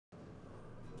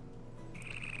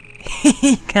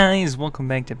Hey guys, welcome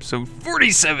back to episode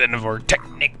 47 of our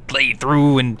Technic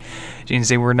playthrough, and as you can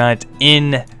see, we're not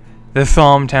in the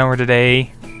Thom Tower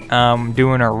today,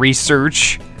 doing our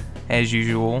research, as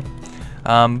usual,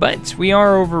 but we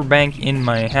are over back in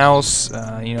my house.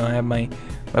 You know, I have my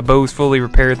bow's fully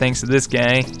repaired thanks to this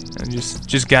guy. I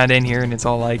just got in here and it's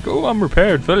all like, oh, I'm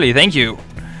repaired fully, thank you.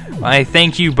 I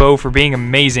thank you, Bo, for being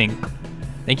amazing.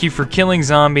 Thank you for killing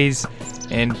zombies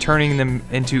and turning them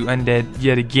into undead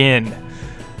yet again.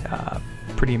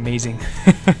 Pretty amazing.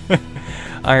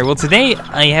 Alright, well today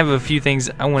I have a few things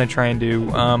I want to try and do.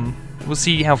 We'll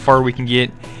see how far we can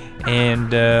get,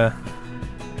 and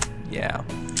yeah.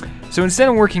 So instead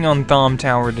of working on Thom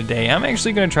Tower today, I'm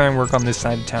actually going to try and work on this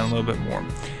side of town a little bit more.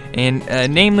 And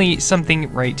namely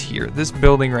something right here, this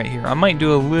building right here. I might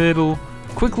do a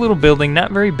quick little building,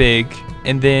 not very big,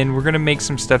 and then we're going to make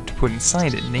some stuff to put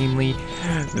inside it, namely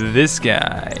this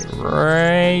guy,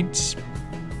 right?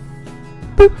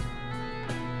 Boop.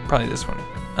 Probably this one.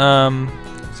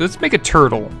 So let's make a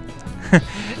turtle.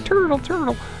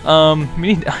 Turtle.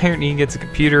 We need iron ingots, a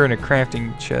computer, and a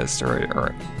crafting chest, or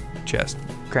a chest.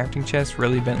 Crafting chest?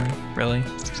 Really, Bentley? Really? Need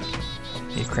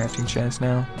a crafting chest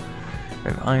now? I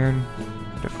have iron.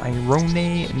 I have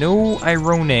irone. No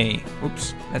irone.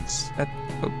 Oops.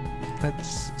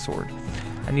 That's sword.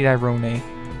 I need irone.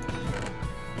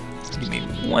 Give me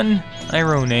one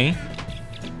irone.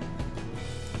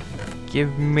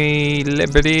 Give me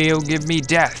liberty, or give me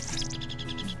death.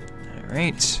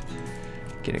 Alright.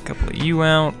 Get a couple of you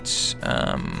out.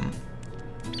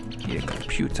 Get a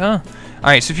computer.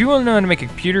 Alright, so if you want to know how to make a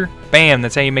computer, bam,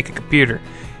 that's how you make a computer.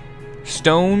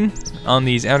 Stone on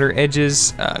these outer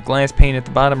edges, glass pane at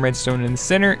the bottom, redstone in the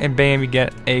center, and bam, you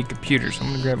get a computer. So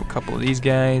I'm gonna grab a couple of these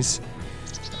guys.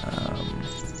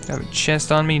 I have a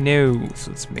chest on me? No.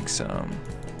 So let's make some.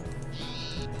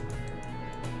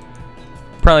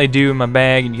 Probably do in my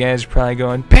bag, and you guys are probably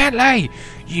going, Bentley,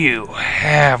 you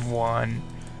have one.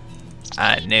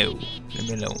 I know.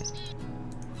 Leave me alone.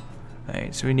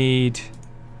 Alright, so we need,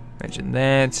 mention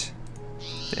that.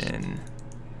 Then,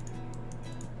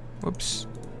 whoops.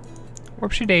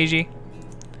 Whoopsie daisy.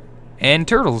 And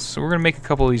turtles. So we're going to make a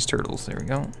couple of these turtles. There we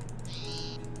go.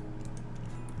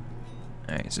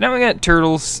 Alright, so now we got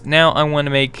turtles. Now I want to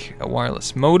make a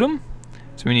wireless modem.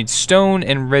 So we need stone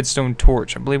and redstone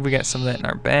torch. I believe we got some of that in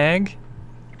our bag.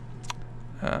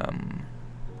 I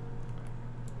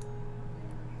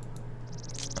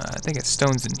think it's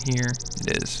stone's in here.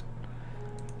 It is.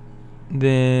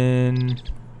 Then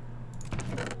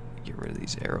get rid of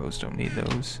these arrows. Don't need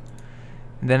those.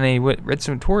 And then a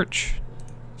redstone torch.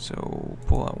 So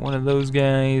pull out one of those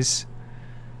guys.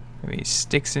 Maybe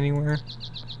sticks anywhere?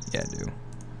 Yeah, I do.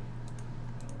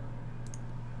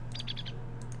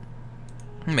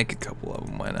 Make a couple of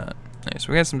them, why not? Nice,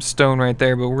 we got some stone right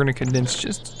there, but we're gonna condense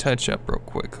just a touch up real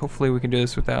quick. Hopefully we can do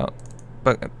this without,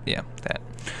 but yeah, that.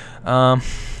 Alright,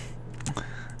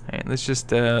 let's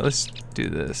just let's do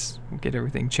this. Get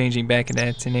everything changing back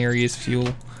into 10 areas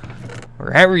fuel,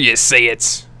 or however you say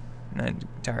it. Not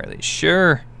entirely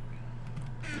sure.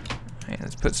 Alright,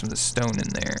 let's put some of the stone in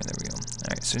there. There we go.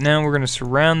 Alright, so now we're gonna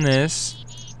surround this.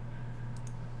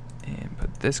 And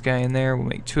put this guy in there. We'll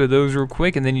make 2 of those real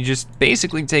quick, and then you just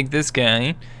basically take this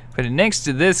guy, put it next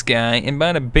to this guy, and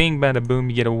bada bing, bada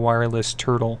boom, you get a wireless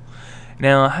turtle.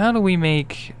 Now, how do we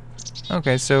make?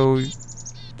 Okay, so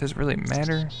does it really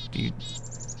matter?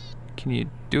 Can you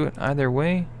do it either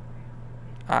way?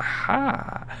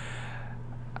 Aha!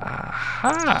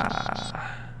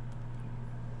 Aha!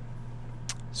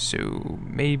 So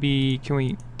maybe can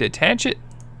we detach it?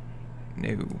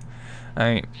 No. All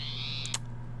right.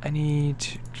 I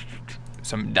need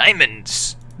some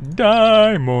diamonds.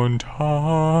 Diamond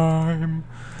time.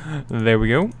 There we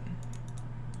go.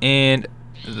 And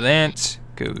that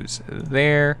goes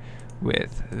there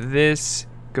with this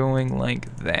going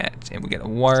like that. And we got a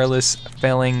wireless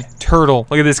felling turtle.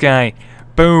 Look at this guy.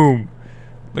 Boom.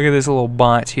 Look at this little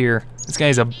bot here. This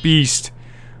guy's a beast.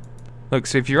 Look,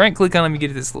 so if you right click on him, you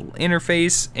get this little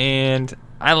interface, and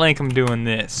I like him doing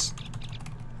this.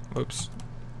 Whoops.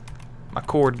 My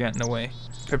cord got in the way.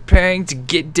 Preparing to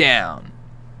get down.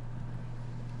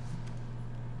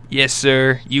 Yes,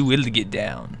 sir. You will get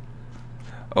down.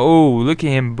 Oh, look at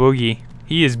him boogie.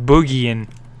 He is boogieing.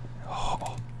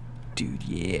 Oh, dude,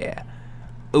 yeah.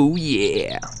 Oh,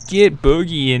 yeah. Get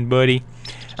boogieing, buddy.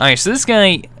 Alright, so this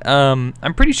guy,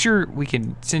 I'm pretty sure we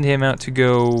can send him out to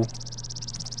go...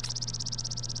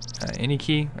 any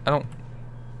key? I don't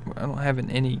have an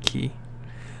any key.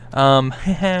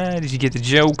 Did you get the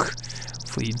joke?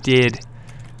 Hopefully you did.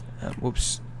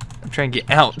 Whoops. I'm trying to get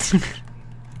out.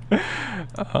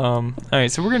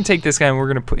 Alright, so we're going to take this guy and we're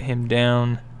going to put him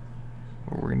down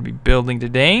where we're going to be building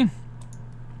today.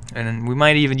 And then we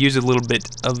might even use a little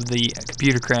bit of the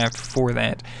computer craft for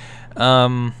that.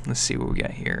 Let's see what we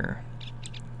got here.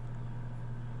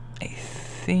 I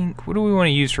think, what do we want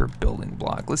to use for a building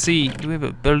block? Let's see, do we have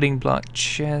a building block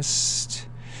chest?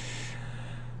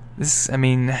 This, I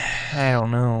mean, I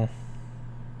don't know.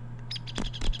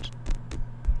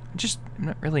 I'm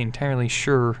not really entirely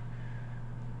sure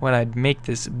what I'd make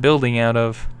this building out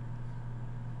of.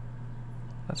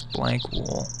 That's blank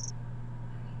wool.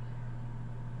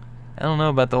 I don't know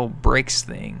about the whole bricks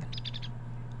thing.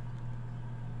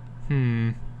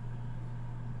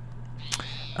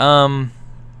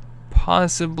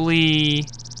 Possibly.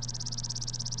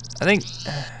 I think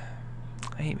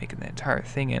I ain't making that entire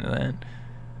thing out of that.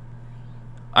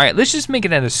 Alright, let's just make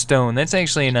it out of stone. That's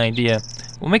actually an idea.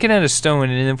 We'll make it out of stone,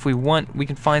 and if we want, we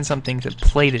can find something to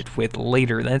plate it with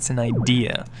later. That's an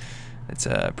idea. That's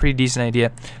a pretty decent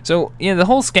idea. So, yeah, the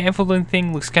whole scaffolding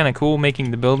thing looks kind of cool,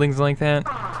 making the buildings like that.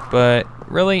 But,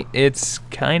 really, it's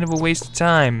kind of a waste of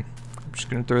time. I'm just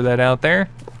going to throw that out there.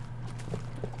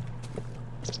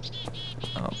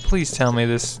 Oh, please tell me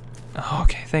this. Oh,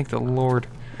 okay, thank the Lord.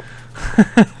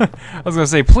 I was going to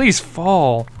say, please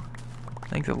fall.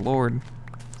 Thank the Lord.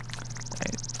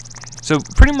 So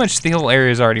pretty much the whole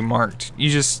area is already marked. You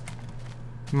just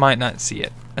might not see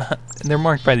it. They're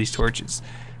marked by these torches.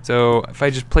 So if I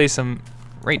just place them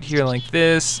right here like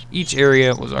this, each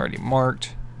area was already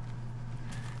marked.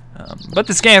 But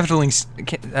the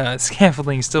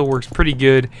scaffolding still works pretty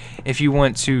good if you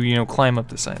want to, you know, climb up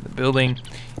the side of the building.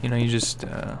 You know, you just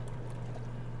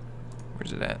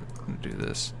where's it at? I'm gonna do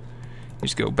this. You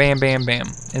just go bam, bam, bam,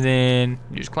 and then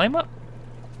you just climb up.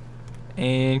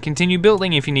 And continue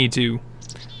building if you need to,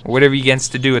 or whatever you get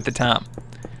to do at the top.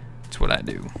 That's what I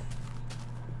do.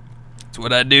 That's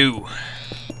what I do.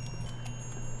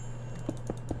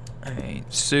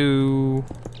 Alright, so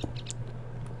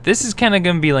this is kind of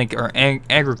going to be like our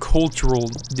agricultural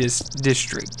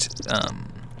district.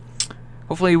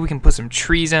 Hopefully we can put some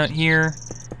trees out here.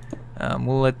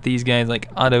 We'll let these guys like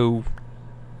auto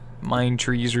mine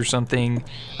trees or something.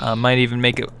 Might even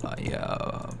make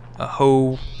a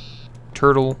hoe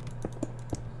turtle.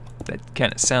 That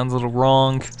kind of sounds a little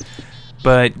wrong,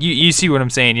 but you see what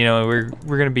I'm saying. You know,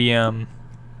 we're gonna be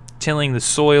tilling the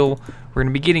soil. We're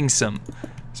gonna be getting some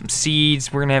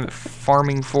seeds. We're gonna have it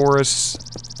farming for us.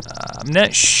 I'm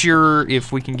not sure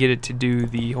if we can get it to do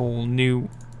the whole new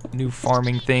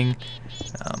farming thing.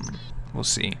 We'll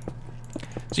see.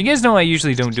 So you guys know I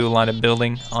usually don't do a lot of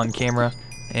building on camera,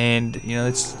 and you know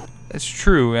that's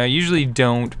true. I usually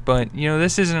don't, but you know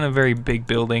this isn't a very big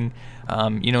building.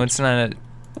 You know, it's not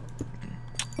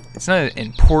an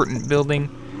important building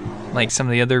like some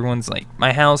of the other ones, like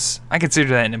my house. I consider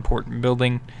that an important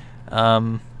building. I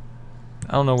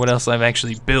don't know what else I've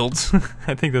actually built.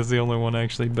 I think that's the only one I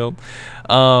actually built.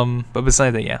 But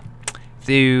besides that, yeah.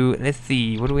 So let's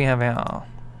see, what do we have now?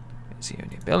 Let's see,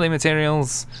 building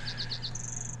materials.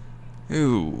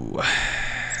 Ooh,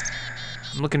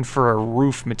 I'm looking for a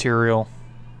roof material.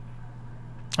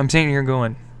 I'm sitting here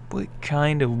going, what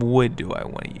kind of wood do I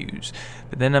want to use?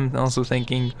 But then I'm also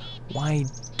thinking, why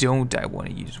don't I want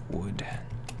to use wood?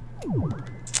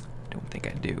 Don't think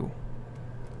I do.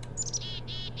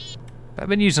 I've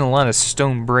been using a lot of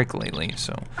stone brick lately,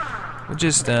 so we'll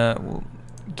just we'll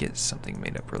get something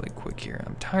made up really quick here.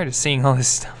 I'm tired of seeing all this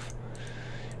stuff.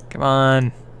 Come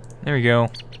on. There we go.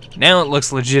 Now it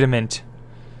looks legitimate.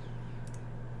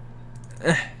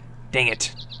 Dang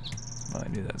it. Well, I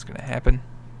knew that was going to happen.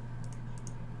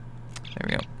 There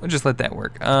we go. We'll just let that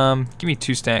work. Give me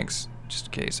 2 stacks, just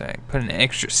in case I put an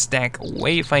extra stack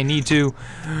away if I need to.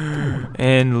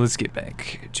 And let's get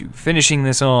back to finishing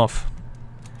this off.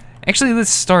 Actually, let's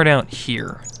start out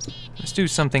here. Let's do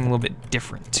something a little bit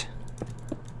different.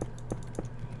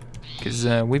 Because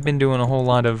we've been doing a whole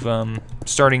lot of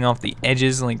starting off the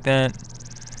edges like that.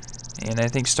 And I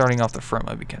think starting off the front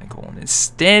might be kind of cool. And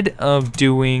instead of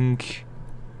doing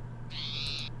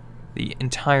the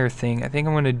entire thing, I think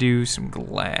I'm going to do some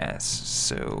glass.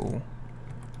 So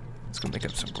let's go make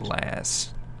up some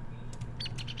glass.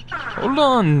 Hold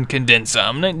on, condenser.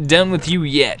 I'm not done with you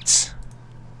yet.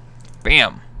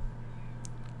 Bam.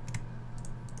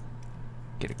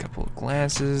 Get a couple of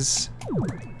glasses.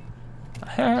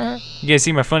 You guys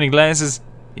see my funny glasses?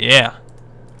 Yeah.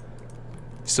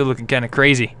 Still looking kind of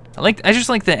crazy. I just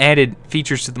like the added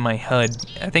features to my HUD.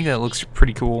 I think that looks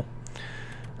pretty cool.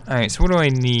 Alright, so what do I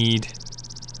need?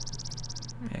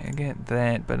 Yeah, I got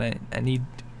that, but I need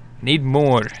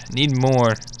more. Need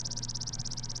more.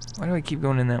 Why do I keep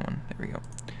going in that one? There we go.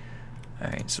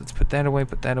 Alright, so let's put that away,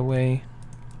 put that away.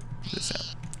 Put this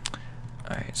out.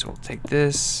 Alright, so we'll take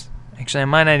this. Actually, I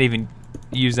might not even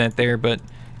use that there, but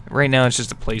right now it's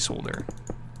just a placeholder.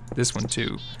 This one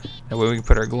too. That way we can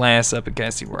put our glass up and kind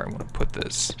of see where I want to put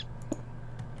this.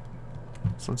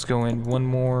 So let's go in one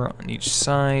more on each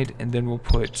side, and then we'll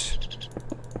put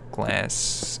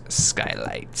glass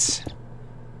skylights.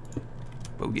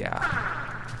 Oh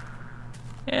yeah.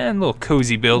 And a little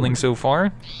cozy building so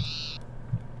far.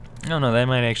 Oh no, that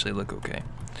might actually look okay.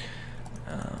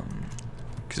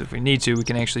 Because if we need to, we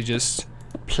can actually just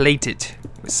plate it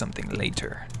with something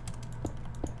later.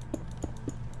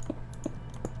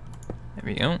 There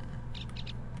we go.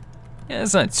 Yeah,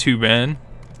 that's not too bad.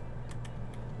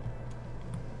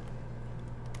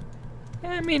 Yeah,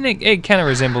 I mean, it kind of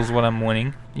resembles what I'm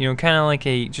wanting. You know, kind of like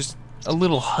just a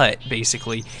little hut,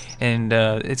 basically. And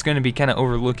it's going to be kind of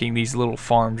overlooking these little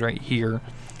farms right here.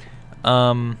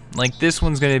 Like this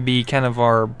one's going to be kind of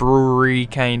our brewery,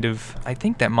 kind of. I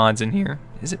think that mod's in here.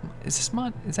 Is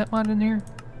that mod in here?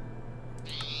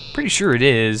 Pretty sure it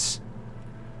is.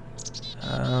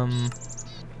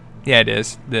 Yeah, it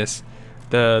is.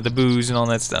 The booze and all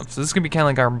that stuff. So this is gonna be kind of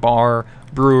like our bar,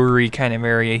 brewery kind of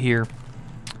area here.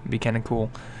 It'd be kind of cool.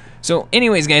 So,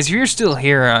 anyways, guys, if you're still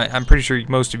here, I'm pretty sure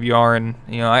most of you are, and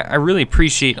you know, I really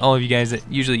appreciate all of you guys that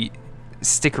usually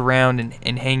stick around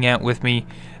and hang out with me.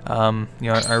 You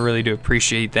know, I really do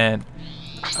appreciate that.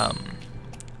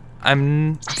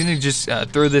 I'm gonna just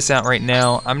throw this out right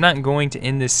now. I'm not going to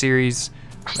end this series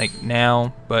like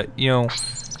now, but you know,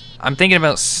 I'm thinking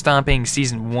about stopping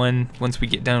season 1 once we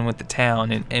get done with the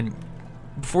town. And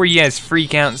before you guys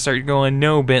freak out and start going,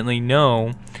 no, Bentley,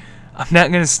 no, I'm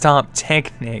not gonna stop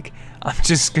Technic. I'm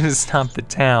just gonna stop the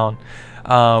town.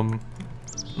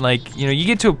 Like, you know, you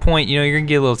get to a point, you know, you're gonna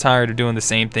get a little tired of doing the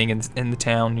same thing in the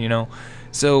town, you know.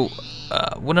 So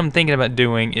what I'm thinking about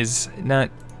doing is not,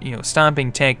 you know,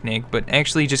 stopping Technic, but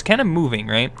actually just kind of moving,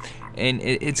 right? And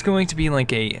it's going to be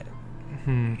like a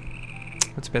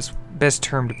what's the best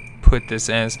term to put this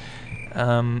as?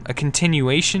 A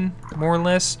continuation, more or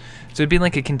less. So it'd be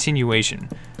like a continuation.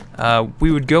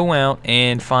 We would go out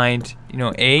and find, you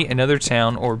know, A, another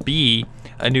town, or B,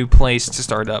 a new place to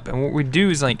start up. And what we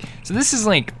do is like, so this is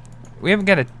like, we haven't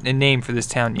got a name for this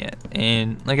town yet.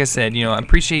 And like I said, you know, I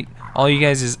appreciate all you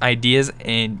guys' ideas,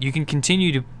 and you can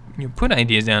continue to, you know, put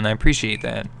ideas down. I appreciate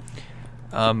that.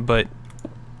 But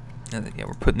yeah,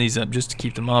 we're putting these up just to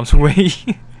keep the mobs away.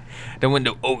 Don't want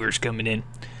no ogres coming in.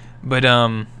 But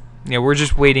yeah, we're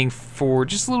just waiting for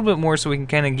just a little bit more so we can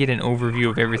kind of get an overview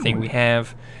of everything we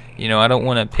have. You know, I don't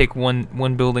want to pick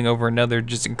one building over another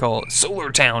just and call it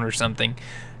Solar Town or something.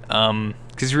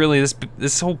 Because really,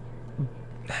 this whole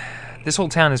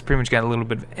town has pretty much got a little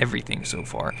bit of everything so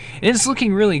far, and it's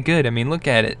looking really good. I mean, look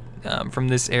at it from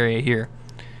this area here.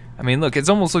 I mean, look, it's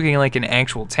almost looking like an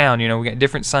actual town. You know, we got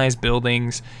different sized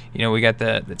buildings. You know, we got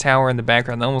the tower in the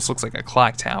background that almost looks like a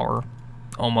clock tower,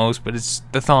 almost, but it's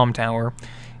the Thom Tower.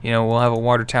 You know, we'll have a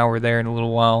water tower there in a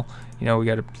little while. You know, we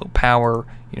got a little power.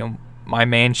 You know, my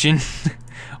mansion,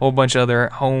 a whole bunch of other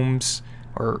homes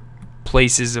or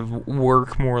places of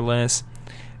work, more or less.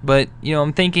 But you know,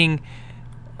 I'm thinking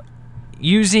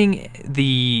using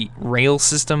the rail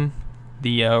system,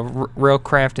 the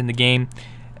railcraft in the game,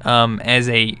 as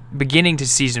a beginning to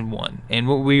season 1. And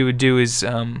what we would do is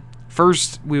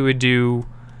first we would do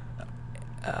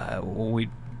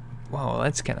wow,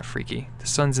 that's kind of freaky. The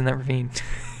sun's in that ravine.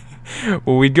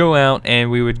 Well, we'd go out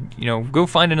and we would, you know, go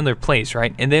find another place,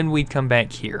 right? And then we'd come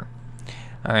back here.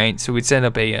 All right, so we'd set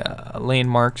up a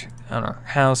landmark on our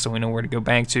house so we know where to go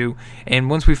back to. And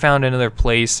once we found another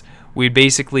place, we'd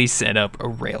basically set up a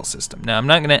rail system. Now,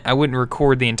 I wouldn't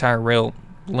record the entire rail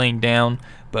laying down,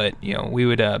 but you know, we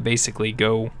would basically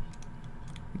go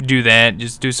do that,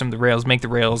 just do some of the rails, make the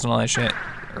rails and all that shit,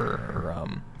 or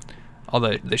all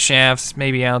the shafts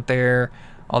maybe out there,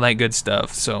 all that good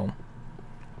stuff. So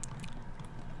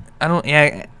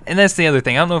yeah, and that's the other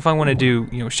thing. I don't know if I want to do,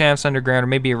 you know, shafts underground or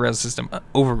maybe a rail system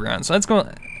overground. So I'm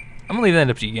gonna leave that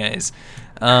up to you guys.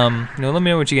 You know, let me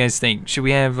know what you guys think. Should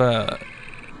we have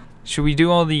should we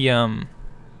do all the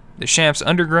shafts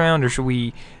underground, or should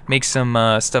we make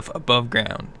some stuff above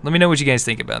ground? Let me know what you guys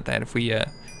think about that if we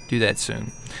do that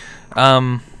soon.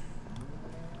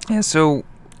 Yeah, so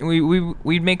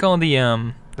we'd make all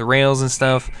the rails and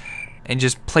stuff and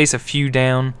just place a few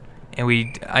down,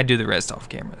 and I'd do the rest off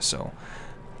camera. So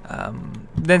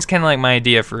that's kind of like my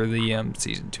idea for the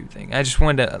season 2 thing. I just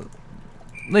wanted to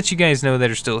let you guys know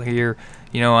that are still here.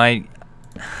 You know, I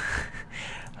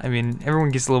mean, everyone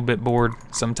gets a little bit bored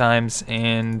sometimes,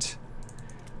 and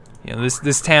you know,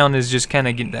 this town is just kind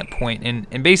of getting to that point.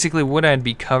 And basically, what I'd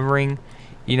be covering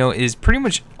you know, is pretty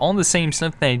much all the same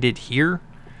stuff that I did here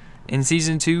in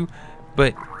Season 2,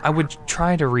 but I would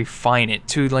try to refine it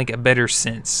to like a better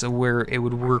sense, so where it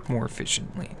would work more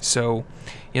efficiently. So,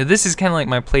 you know, this is kind of like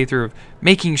my playthrough of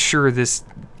making sure this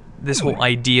whole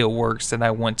idea works that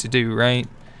I want to do, right?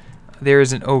 There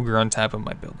is an ogre on top of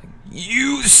my building.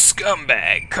 You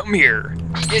scumbag, come here,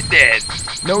 get dead.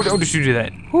 No, don't do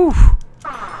that. Whew.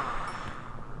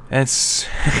 That's,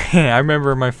 I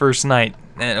remember my first night,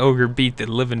 that ogre beat the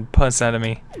living pus out of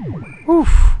me. Whew.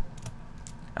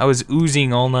 I was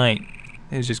oozing all night.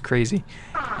 It was just crazy.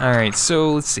 Alright,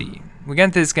 so let's see. We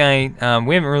got this guy.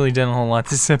 We haven't really done a whole lot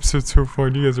this episode so far.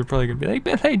 You guys are probably going to be like,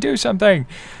 man, hey, do something.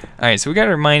 Alright, so we got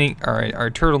our mining, our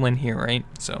turtle in here, right?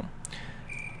 So,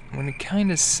 I'm going to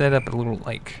kind of set up a little,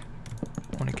 like,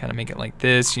 I want to kind of make it like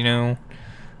this, you know.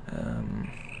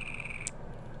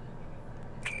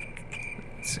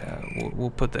 We'll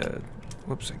put the,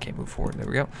 whoops, I can't move forward. There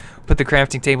we go. Put the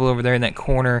crafting table over there in that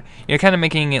corner. You know, kind of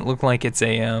making it look like it's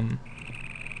a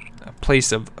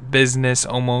place of business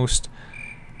almost.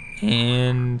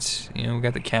 And, you know, we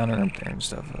got the counter up there and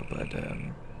stuff. But,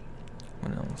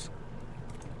 what else?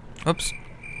 Oops.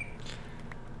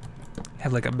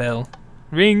 Have like a bell.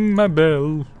 Ring my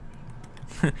bell.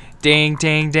 Ding,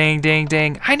 ding, ding, ding,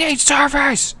 ding. I need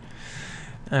service!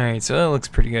 Alright, so that looks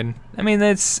pretty good. I mean,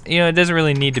 that's, you know, it doesn't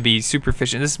really need to be super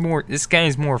efficient. This guy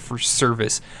is more for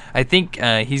service. I think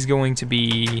he's going to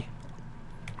be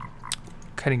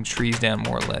cutting trees down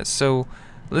more or less. So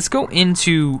let's go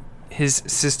into his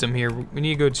system here. We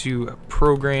need to go to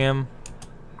program.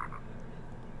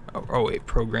 Oh wait,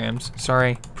 programs.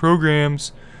 Sorry,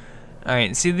 programs.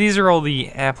 Alright, see, these are all the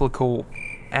applicable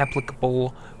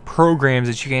programs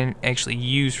that you can actually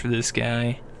use for this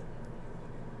guy.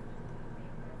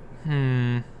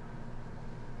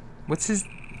 What's his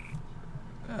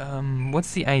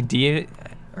what's the idea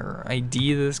or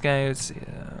ID of this guy? Let's see,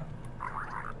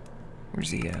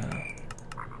 where's the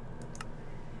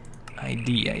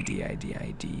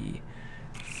ID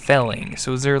felling.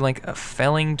 So is there like a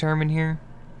felling term in here?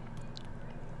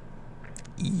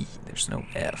 E, there's no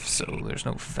F, so there's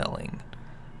no felling.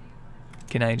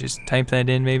 Can I just type that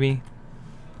in maybe?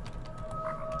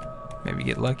 Maybe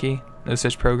get lucky. No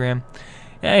such program.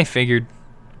 Yeah, I figured.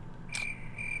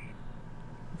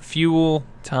 Fuel,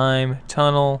 time,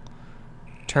 tunnel,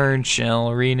 turn,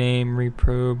 shell, rename,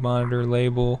 reprobe, monitor,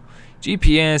 label,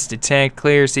 GPS, detect,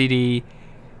 clear, CD,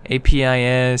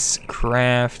 APIS,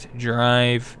 craft,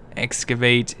 drive,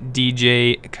 excavate,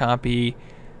 DJ, copy,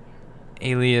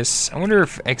 alias. I wonder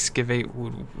if excavate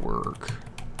would work.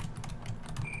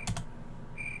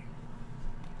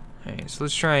 Alright, so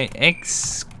let's try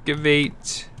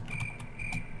excavate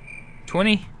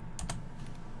 20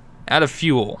 out of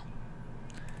fuel.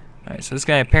 Alright, so this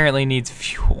guy apparently needs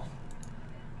fuel.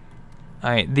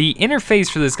 Alright, the interface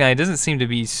for this guy doesn't seem to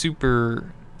be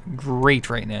super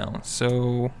great right now,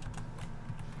 so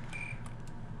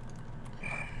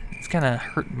it's kind of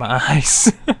hurting my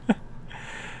eyes.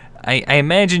 I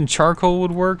imagine charcoal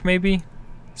would work maybe,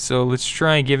 so let's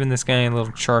try giving this guy a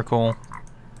little charcoal.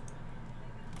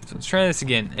 So let's try this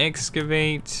again.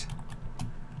 Excavate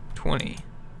 20.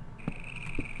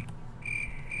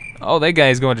 Oh, that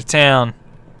guy's going to town.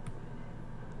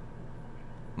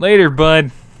 Later,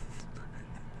 bud.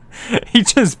 He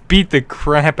just beat the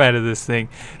crap out of this thing.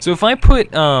 So if I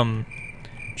put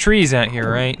trees out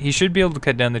here, right, he should be able to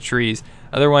cut down the trees.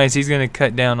 Otherwise, he's going to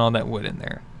cut down all that wood in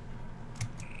there.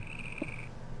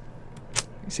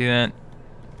 You see that?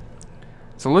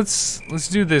 So let's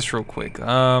do this real quick.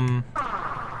 I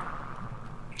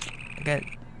got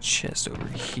a chest over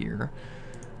here.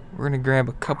 We're going to grab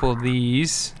a couple of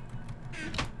these.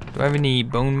 Do I have any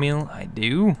bone meal? I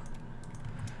do.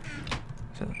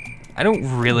 So I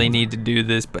don't really need to do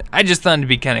this, but I just thought it'd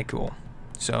be kind of cool.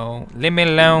 So leave me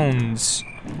alone.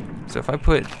 So if I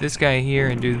put this guy here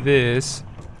and do this,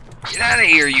 get out of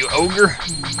here, you ogre!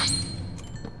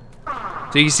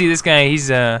 So you see this guy, he's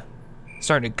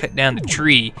starting to cut down the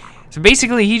tree. So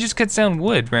basically, he just cuts down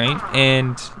wood, right?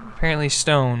 And apparently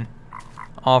stone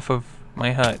off of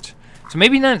my hut. So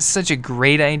maybe not such a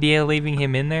great idea leaving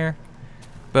him in there,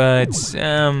 but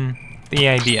the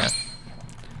idea.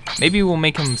 Maybe we'll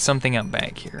make him something out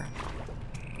back here.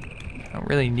 I don't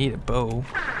really need a bow.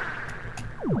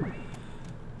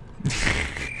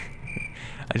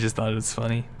 I just thought it was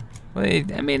funny.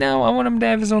 Wait, I mean, I want him to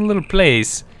have his own little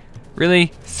place. Really?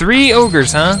 3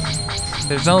 ogres, huh?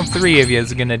 There's all 3 of you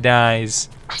that's gonna die.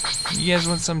 You guys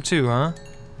want some too, huh?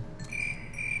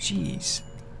 Jeez.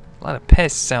 A lot of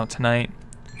pests out tonight.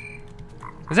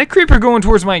 Is that creeper going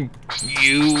towards my...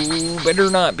 You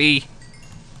better not be.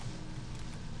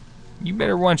 You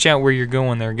better watch out where you're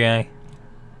going there, guy.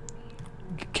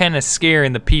 Kind of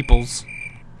scaring the peoples.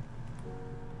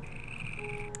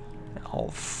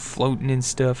 All floating and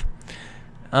stuff.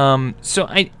 So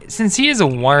since he is a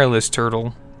wireless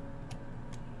turtle,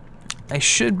 I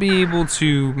should be able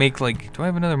to make, like, do I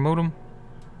have another modem?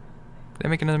 Did I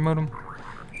make another modem?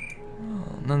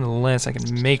 Well, nonetheless, I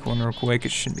can make one real quick.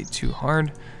 It shouldn't be too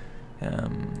hard.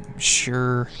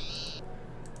 Sure.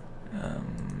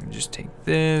 Just take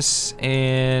this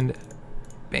and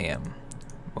bam,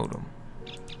 modem.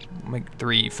 We'll make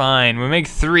 3. Fine, we'll make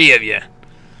 3 of you.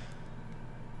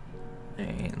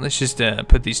 Alright, let's just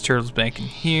put these turtles back in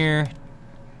here.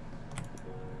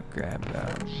 Grab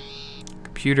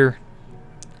computer.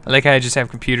 I like how I just have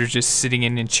computers just sitting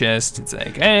in a chest. It's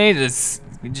like, hey,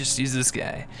 we just use this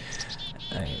guy.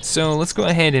 Alright, so let's go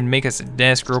ahead and make us a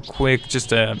desk real quick.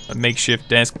 Just a makeshift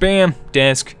desk. Bam,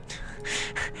 desk.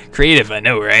 Creative, I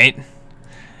know, right?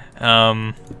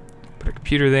 Put a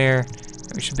computer there.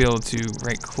 We should be able to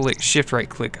right-click,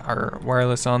 shift-right-click our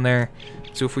wireless on there.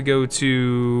 So if we go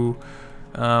to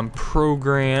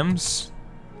programs,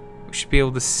 we should be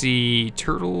able to see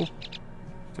turtle. Is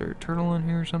there a turtle in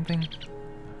here or something?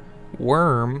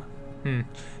 Worm.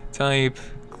 Type,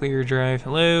 clear drive.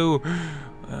 Hello.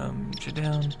 Shut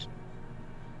down.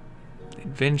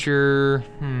 Adventure.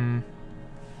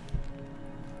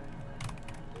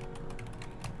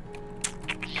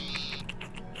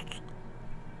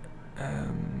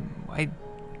 I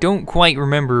don't quite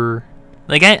remember.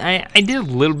 Like, I did a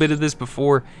little bit of this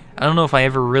before. I don't know if I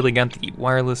ever really got the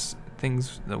wireless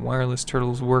things, the wireless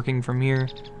turtles working from here.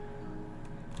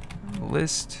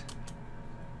 List.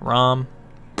 ROM.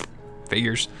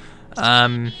 Figures.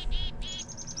 Let's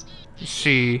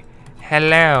see.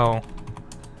 Hello.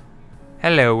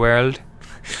 Hello, world.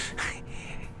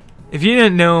 If you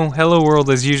didn't know, Hello World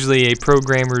is usually a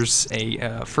programmer's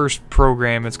first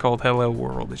program. It's called Hello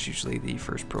World. It's usually the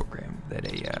first program that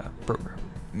a program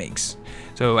makes.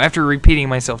 So after repeating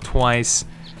myself twice,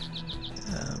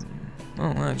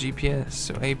 GPS.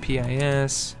 So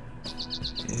APIS.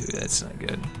 Ew, that's not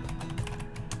good.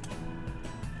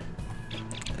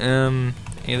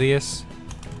 Alias.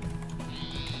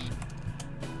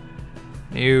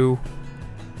 New.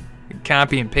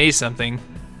 Copy and paste something.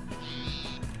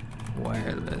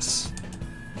 Wireless.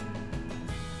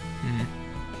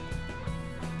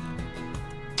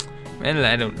 Man,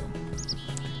 I don't know.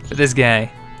 But this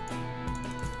guy.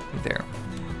 There.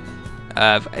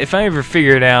 If I ever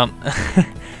figure it out,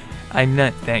 I'm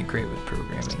not that great with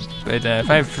programming. But if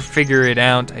I ever figure it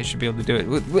out, I should be able to do it.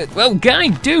 Whoa, guy,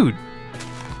 dude!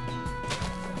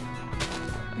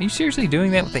 Are you seriously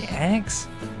doing that with the axe?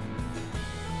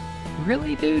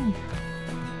 Really, dude?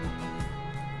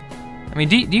 I mean,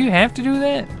 do you have to do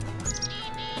that?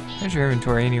 There's your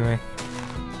inventory anyway.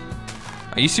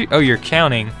 Are you oh, you're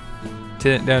counting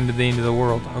down to the end of the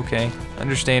world. Okay,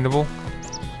 understandable.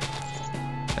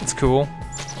 That's cool.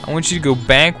 I want you to go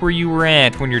back where you were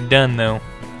at when you're done, though.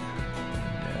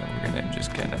 We're gonna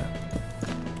just kind of.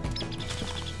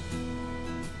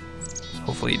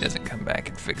 Hopefully, he doesn't come back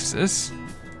and fix this.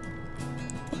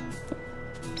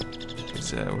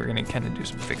 Because we're gonna kind of do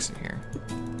some fixing here.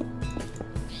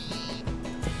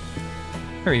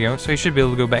 There we go. So he should be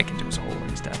able to go back into his hole when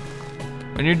he's done.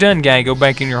 When you're done, guy, go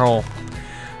back in your hole.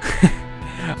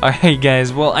 Alright,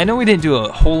 guys. Well, I know we didn't do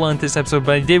a whole lot this episode,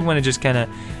 but I did want to just kind of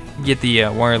get the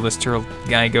wireless turtle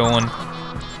guy going.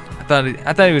 I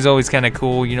thought it was always kind of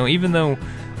cool. You know, even though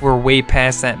we're way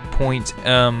past that point,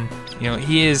 you know,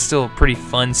 he is still a pretty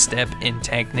fun step in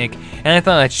Technic, and I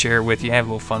thought I'd share it with you, have a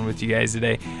little fun with you guys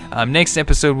today. Next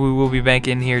episode, we will be back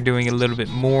in here doing a little bit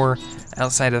more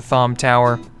outside of Thom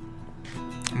Tower.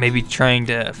 Maybe trying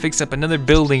to fix up another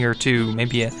building or two.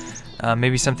 Maybe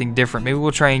maybe something different. Maybe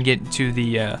we'll try and get to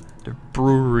the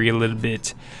brewery a little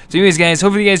bit. So anyways, guys,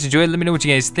 hopefully you guys enjoyed. Let me know what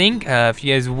you guys think. If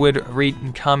you guys would rate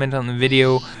and comment on the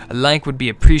video, a like would be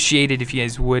appreciated if you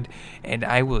guys would. And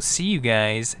I will see you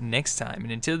guys next time.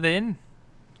 And until then,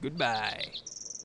 goodbye.